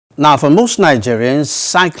Now, for most Nigerians,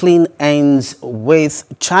 cycling ends with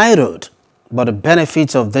childhood, but the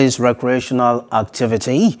benefits of this recreational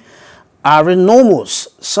activity are enormous.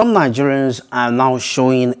 Some Nigerians are now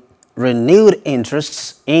showing renewed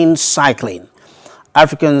interests in cycling.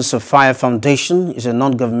 African Sapphire Foundation is a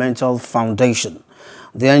non-governmental foundation.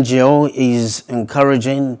 The N.G.O is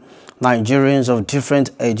encouraging Nigerians of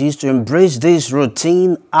different ages to embrace this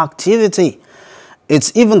routine activity.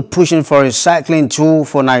 It's even pushing for a cycling tour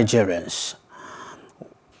for Nigerians.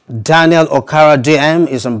 Daniel Okara DM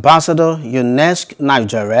is Ambassador UNESCO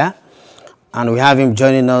Nigeria, and we have him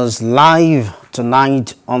joining us live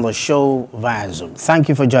tonight on the show via Zoom. Thank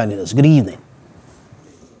you for joining us. Good evening.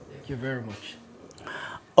 Thank you very much.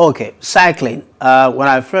 Okay, cycling. When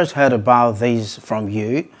I first heard about this from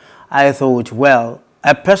you, I thought, well,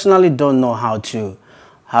 I personally don't know how to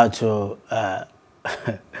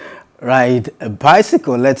ride a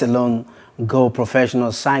bicycle, let alone go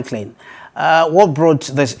professional cycling. What brought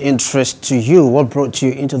this interest to you? What brought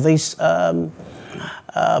you into this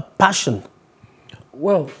passion?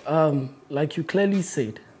 Well, like you clearly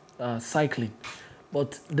said, cycling.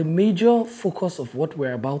 But the major focus of what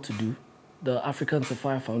we're about to do, the African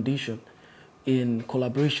Sapphire Foundation, in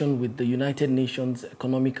collaboration with the United Nations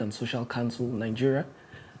Economic and Social Council, Nigeria,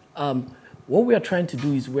 what we are trying to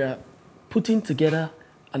do is we're putting together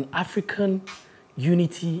an African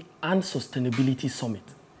Unity and Sustainability Summit.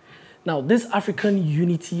 Now, this African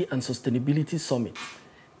Unity and Sustainability Summit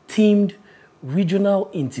themed regional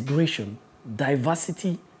integration,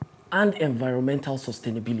 diversity, and environmental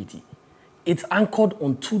sustainability. It's anchored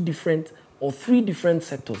on three different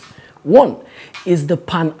sectors. One is the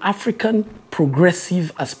Pan-African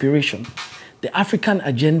Progressive Aspiration, the African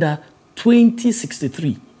Agenda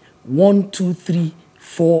 2063, 1, 2, 3,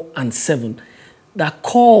 4, and 7, that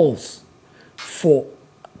calls for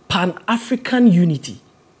Pan-African unity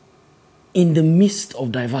in the midst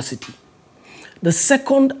of diversity. The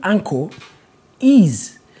second anchor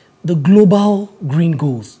is the Global Green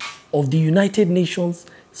Goals of the United Nations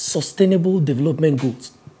Sustainable Development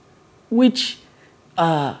Goals, which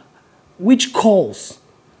calls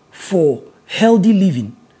for healthy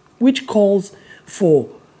living, which calls for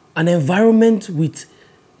an environment with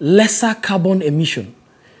lesser carbon emission,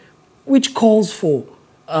 which calls for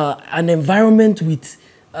an environment with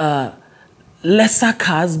lesser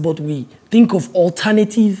cars, but we think of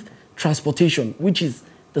alternative transportation, which is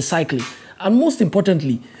the cycling. And most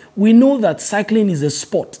importantly, we know that cycling is a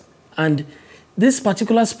sport, and this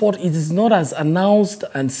particular sport, it is not as announced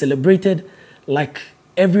and celebrated like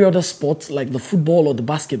every other sport, like the football or the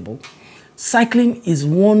basketball. Cycling is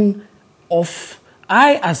one of,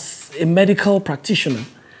 as a medical practitioner,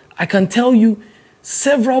 I can tell you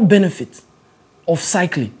several benefits of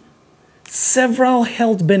cycling, several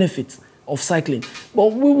health benefits of cycling.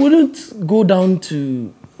 But we wouldn't go down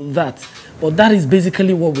to that. But that is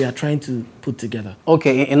basically what we are trying to put together.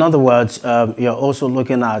 Okay, in other words, you're also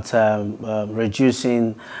looking at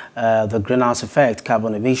reducing the greenhouse effect,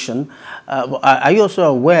 carbon emission. Are you also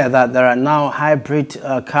aware that there are now hybrid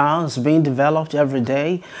cars being developed every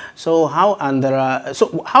day? So how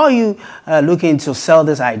are you looking to sell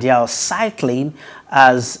this idea of cycling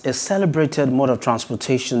as a celebrated mode of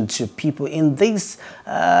transportation to people in this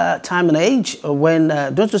time and age when,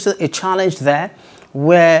 don't you see a challenge there,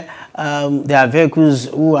 where there are vehicles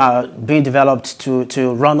who are being developed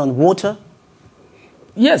to run on water?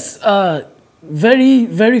 Yes, very,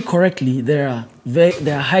 very correctly. There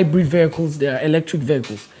are hybrid vehicles, there are electric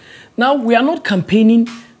vehicles. Now, we are not campaigning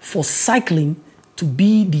for cycling to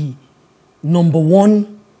be the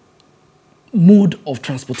 #1 mode of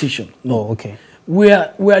transportation. No. Oh, okay. We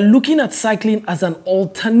are looking at cycling as an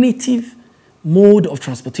alternative mode of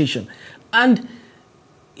transportation. And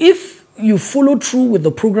if you follow through with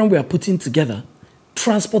the program we are putting together,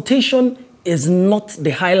 transportation is not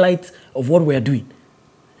the highlight of what we are doing.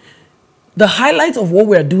 The highlight of what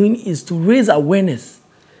we are doing is to raise awareness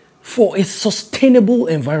for a sustainable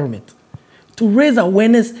environment, to raise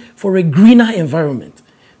awareness for a greener environment,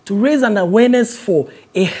 to raise an awareness for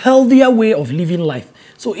a healthier way of living life.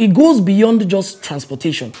 So it goes beyond just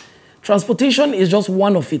transportation. Transportation is just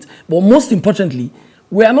one of it. But most importantly,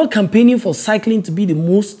 we are not campaigning for cycling to be the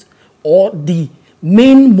most or the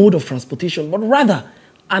main mode of transportation, but rather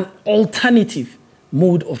an alternative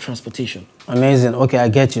mode of transportation. Amazing. Okay, I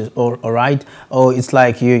get you. All right. Oh, it's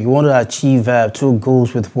like you want to achieve two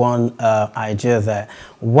goals with one idea there.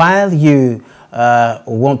 While you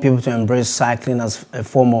want people to embrace cycling as a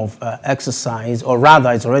form of exercise, or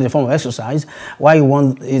rather it's already a form of exercise, while you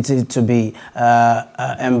want it to be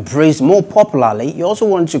embraced more popularly, you also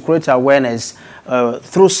want to create awareness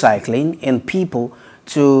through cycling in people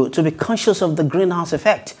to be conscious of the greenhouse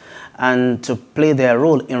effect and to play their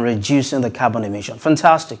role in reducing the carbon emission.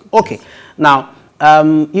 Fantastic. Okay. Now,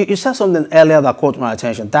 you said something earlier that caught my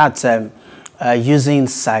attention. That's using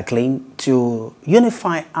cycling to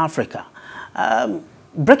unify Africa.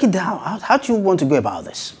 Break it down. How do you want to go about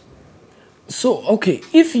this? So, okay,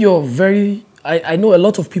 if you're I know a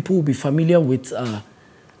lot of people will be familiar with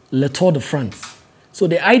Le Tour de France. So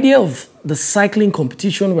the idea of the cycling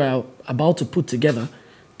competition we're about to put together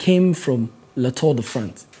came from Le Tour de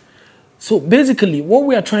France. So basically, what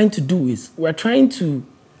we are trying to do is we're trying to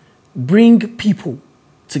bring people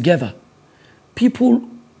together, people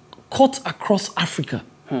cut across Africa,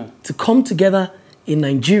 to come together in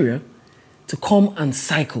Nigeria to come and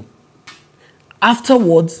cycle.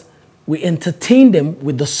 Afterwards, we entertain them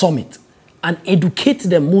with the summit and educate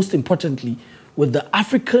them, most importantly, with the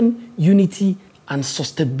African Unity and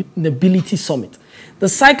Sustainability Summit. The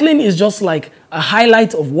cycling is just like a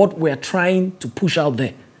highlight of what we're trying to push out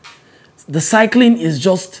there. The cycling is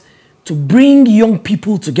just to bring young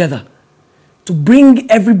people together, to bring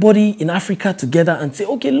everybody in Africa together and say,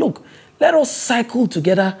 okay, look, let us cycle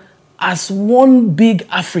together as one big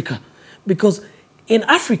Africa. Because in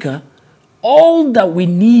Africa, all that we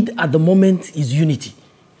need at the moment is unity.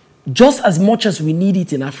 Just as much as we need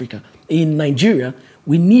it in Africa, in Nigeria,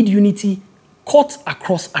 we need unity cut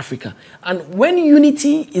across Africa. And when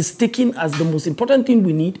unity is taken as the most important thing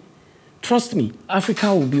we need, trust me,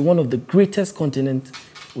 Africa will be one of the greatest continents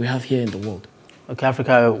we have here in the world. Okay,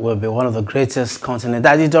 Africa will be one of the greatest continents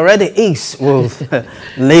that it already is. Will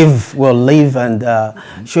live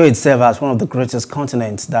and show itself as one of the greatest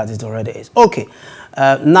continents that it already is. Okay,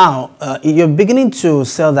 now you're beginning to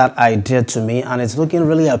sell that idea to me, and it's looking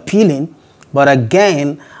really appealing. But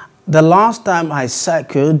again, the last time I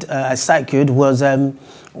cycled was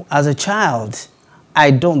as a child.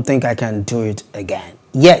 I don't think I can do it again.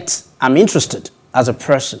 Yet, I'm interested as a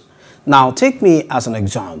person. Now, take me as an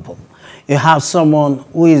example. You have someone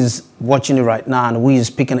who is watching you right now and who is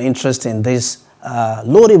picking interest in this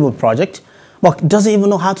laudable project, but doesn't even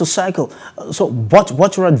know how to cycle. So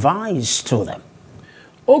what's your advice to them?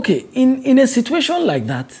 Okay, in a situation like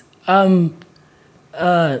that,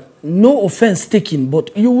 no offense taken,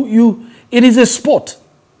 but it is a sport.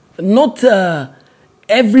 Not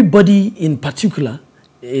everybody in particular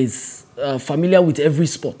is familiar with every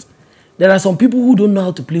sport. There are some people who don't know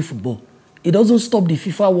how to play football. It doesn't stop the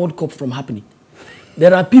FIFA World Cup from happening.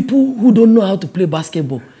 There are people who don't know how to play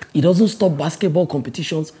basketball. It doesn't stop basketball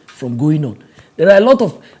competitions from going on. There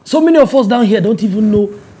are so many of us down here don't even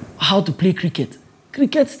know how to play cricket.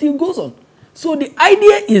 Cricket still goes on. So the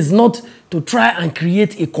idea is not to try and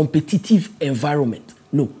create a competitive environment.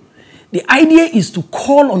 No. The idea is to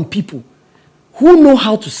call on people who know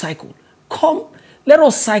how to cycle. Come, let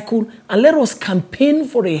us cycle and let us campaign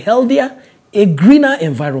for a healthier, a greener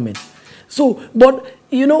environment. So, but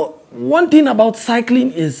you know, one thing about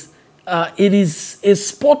cycling is it is a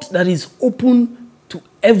sport that is open to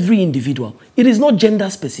every individual. It is not gender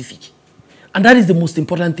specific. And that is the most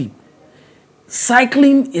important thing.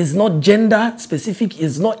 Cycling is not gender specific,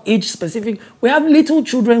 is not age specific. We have little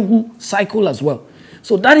children who cycle as well.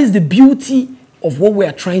 So that is the beauty of what we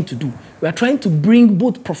are trying to do. We are trying to bring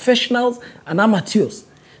both professionals and amateurs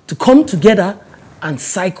to come together and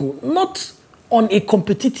cycle, not on a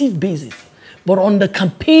competitive basis, but on the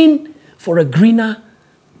campaign for a greener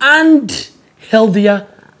and healthier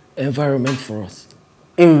environment for us.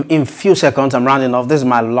 In few seconds, I'm rounding off. This is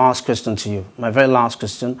my last question to you. My very last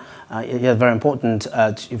question. It's very important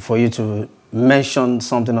for you to mention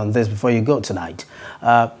something on this before you go tonight.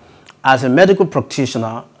 As a medical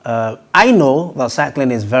practitioner, I know that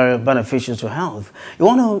cycling is very beneficial to health. You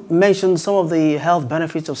want to mention some of the health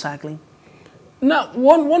benefits of cycling? Now,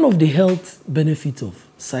 one of the health benefits of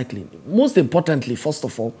cycling, most importantly, first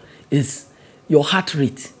of all, is your heart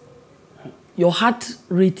rate. Your heart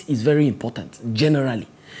rate is very important, generally.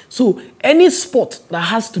 So any sport that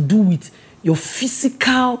has to do with your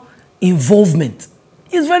physical involvement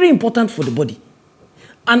is very important for the body.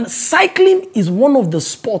 And cycling is one of the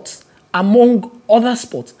sports, among other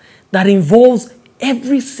sports, that involves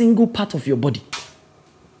every single part of your body.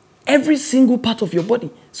 Every single part of your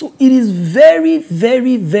body. So it is very,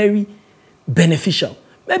 very, very beneficial.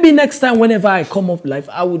 Maybe next time, whenever I come up live,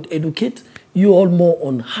 I would educate you all more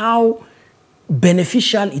on how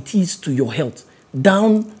beneficial it is to your health,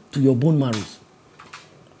 down to your bone marrows.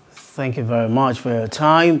 Thank you very much for your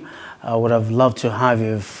time. I would have loved to have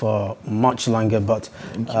you for much longer, but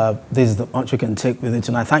this is the much we can take with you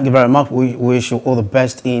tonight. Thank you very much. We wish you all the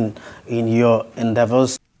best in your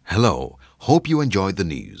endeavors. Hello. Hope you enjoyed the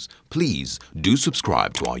news. Please do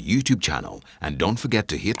subscribe to our YouTube channel and don't forget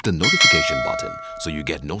to hit the notification button so you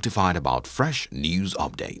get notified about fresh news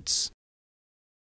updates.